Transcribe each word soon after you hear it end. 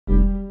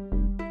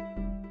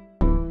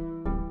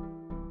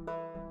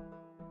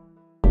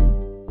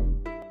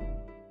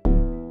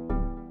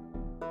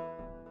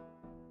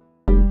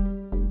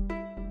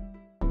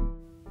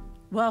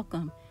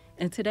Welcome.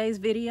 In today's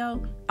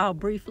video, I'll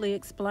briefly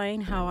explain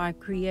how I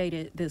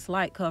created this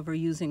light cover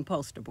using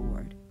poster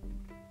board.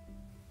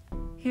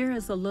 Here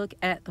is a look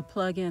at the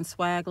plug-in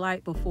swag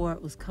light before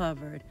it was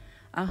covered.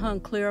 I hung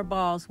clear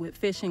balls with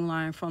fishing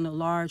line from the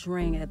large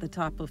ring at the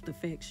top of the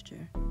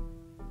fixture.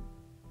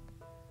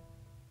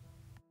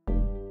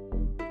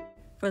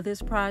 For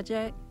this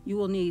project, you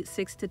will need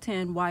 6 to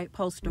 10 white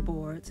poster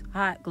boards,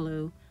 hot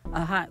glue,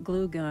 a hot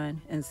glue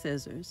gun, and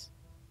scissors.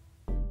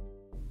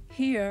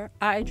 Here,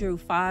 I drew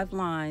 5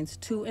 lines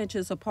 2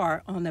 inches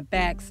apart on the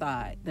back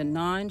side, the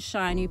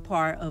non-shiny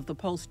part of the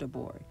poster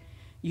board.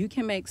 You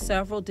can make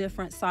several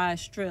different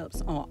size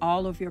strips on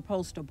all of your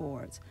poster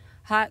boards.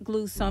 Hot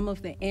glue some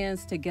of the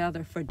ends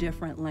together for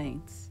different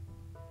lengths.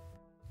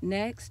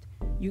 Next,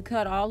 you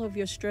cut all of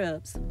your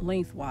strips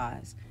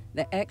lengthwise.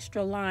 The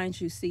extra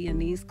lines you see in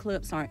these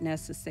clips aren't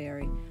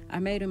necessary. I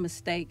made a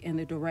mistake in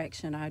the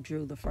direction I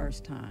drew the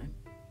first time.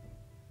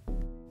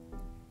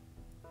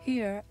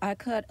 Here, I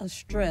cut a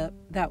strip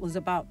that was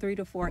about 3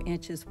 to 4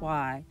 inches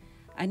wide.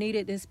 I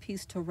needed this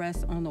piece to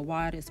rest on the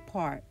widest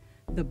part,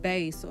 the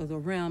base or the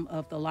rim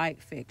of the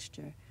light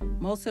fixture.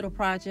 Most of the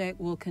project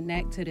will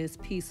connect to this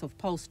piece of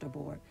poster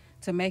board.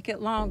 To make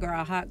it longer,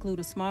 I hot glued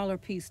a smaller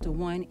piece to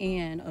one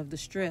end of the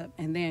strip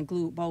and then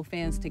glued both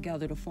ends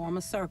together to form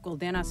a circle.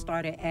 Then I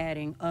started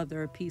adding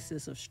other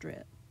pieces of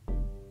strip.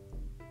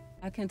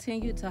 I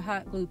continued to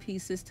hot glue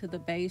pieces to the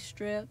base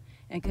strip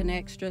and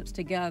connect strips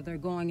together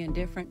going in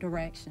different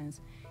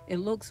directions. It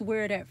looks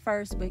weird at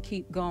first, but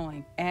keep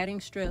going, adding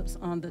strips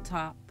on the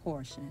top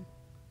portion.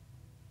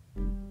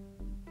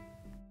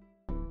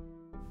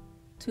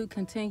 To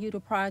continue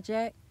the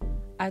project,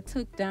 I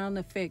took down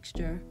the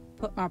fixture,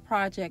 put my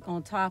project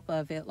on top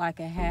of it like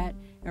a hat,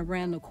 and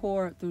ran the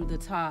cord through the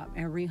top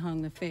and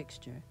rehung the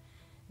fixture.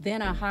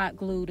 Then I hot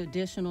glued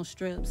additional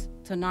strips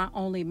to not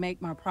only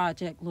make my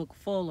project look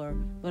fuller,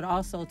 but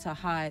also to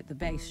hide the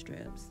base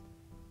strips.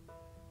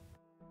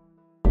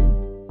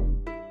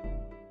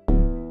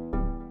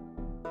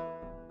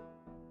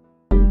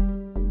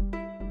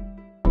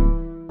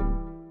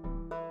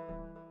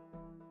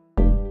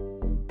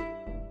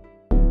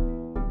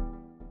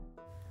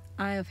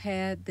 I have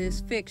had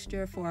this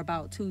fixture for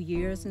about 2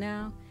 years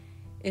now.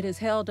 It has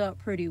held up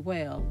pretty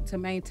well. To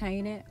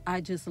maintain it,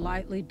 I just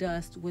lightly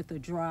dust with a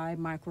dry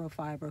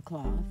microfiber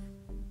cloth.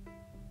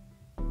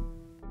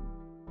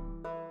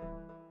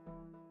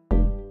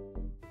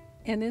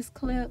 In this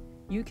clip,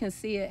 you can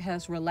see it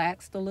has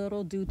relaxed a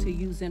little due to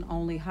using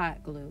only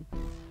hot glue.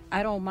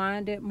 I don't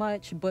mind it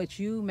much, but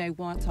you may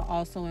want to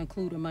also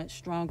include a much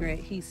stronger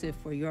adhesive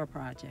for your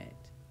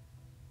project.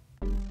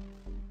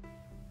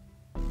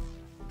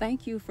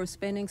 Thank you for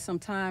spending some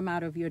time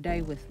out of your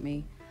day with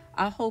me.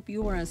 I hope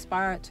you were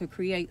inspired to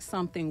create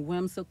something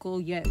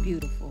whimsical yet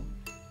beautiful.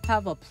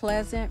 Have a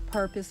pleasant,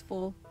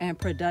 purposeful, and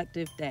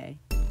productive day.